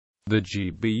The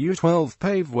GBU-12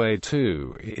 Paveway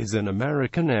II is an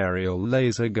American aerial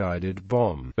laser-guided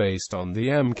bomb, based on the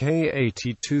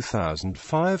Mk-80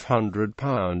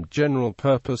 2,500-pound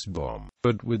general-purpose bomb,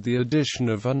 but with the addition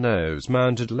of a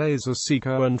nose-mounted laser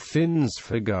seeker and fins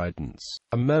for guidance.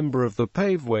 A member of the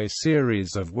Paveway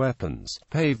series of weapons,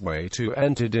 Paveway II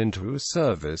entered into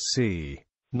service c.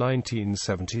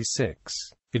 1976.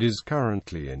 It is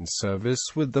currently in service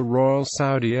with the Royal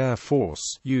Saudi Air Force,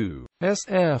 U.S.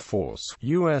 Air Force,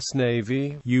 U.S.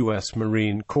 Navy, U.S.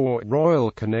 Marine Corps,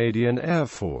 Royal Canadian Air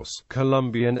Force,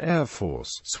 Colombian Air Force,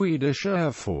 Swedish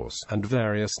Air Force, and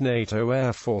various NATO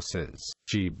air forces.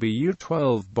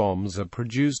 GBU-12 bombs are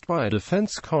produced by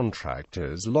defense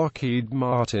contractors Lockheed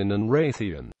Martin and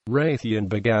Raytheon. Raytheon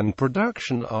began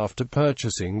production after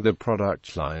purchasing the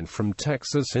product line from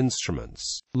Texas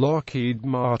Instruments. Lockheed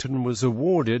Martin was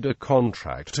awarded a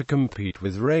contract to compete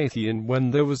with Raytheon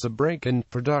when there was a break in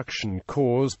production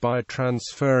caused by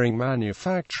transferring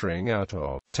manufacturing out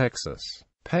of Texas.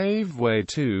 Paveway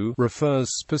II refers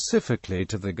specifically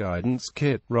to the guidance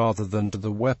kit, rather than to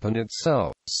the weapon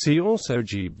itself. See also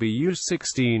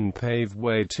GBU-16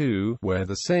 Paveway II, where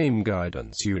the same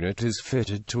guidance unit is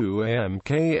fitted to a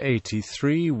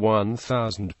Mk-83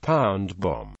 1,000-pound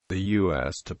bomb. The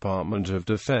U.S. Department of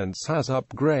Defense has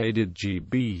upgraded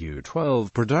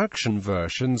GBU-12 production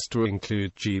versions to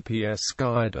include GPS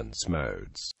guidance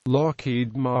modes.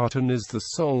 Lockheed Martin is the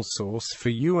sole source for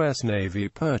U.S. Navy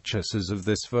purchases of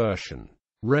this version.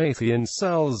 Raytheon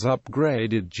sells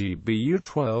upgraded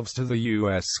GBU-12s to the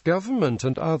U.S. government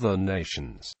and other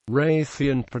nations.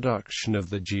 Raytheon production of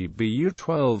the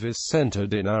GBU-12 is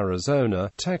centered in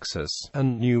Arizona, Texas,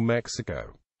 and New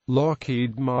Mexico.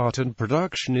 Lockheed Martin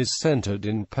production is centered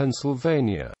in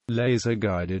Pennsylvania.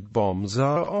 Laser-guided bombs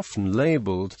are often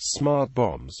labeled smart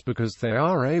bombs because they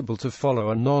are able to follow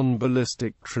a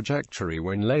non-ballistic trajectory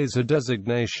when laser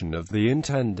designation of the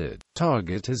intended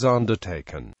target is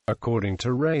undertaken. According to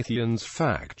Raytheon's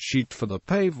fact sheet for the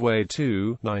Paveway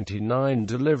II, 99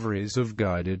 deliveries of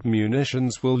guided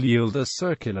munitions will yield a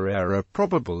circular error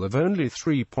probable of only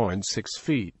 3.6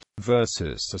 feet,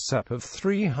 versus a SEP of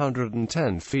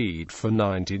 310 feet for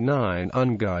 99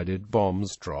 unguided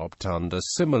bombs dropped under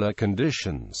similar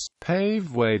conditions.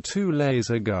 Paveway II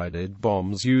laser-guided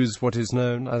bombs use what is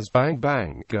known as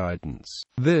bang-bang guidance.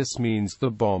 This means the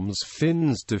bomb's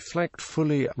fins deflect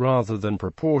fully, rather than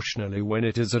proportionally when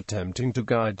it is attempting to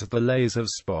guide to the laser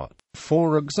spot.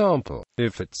 For example,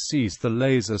 if it sees the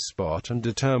laser spot and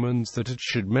determines that it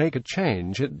should make a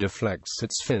change, it deflects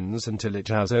its fins until it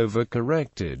has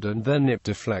overcorrected, and then it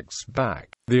deflects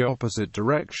back the opposite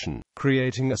direction,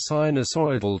 creating a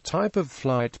sinusoidal type of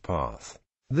flight path.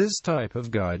 This type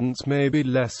of guidance may be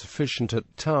less efficient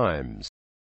at times.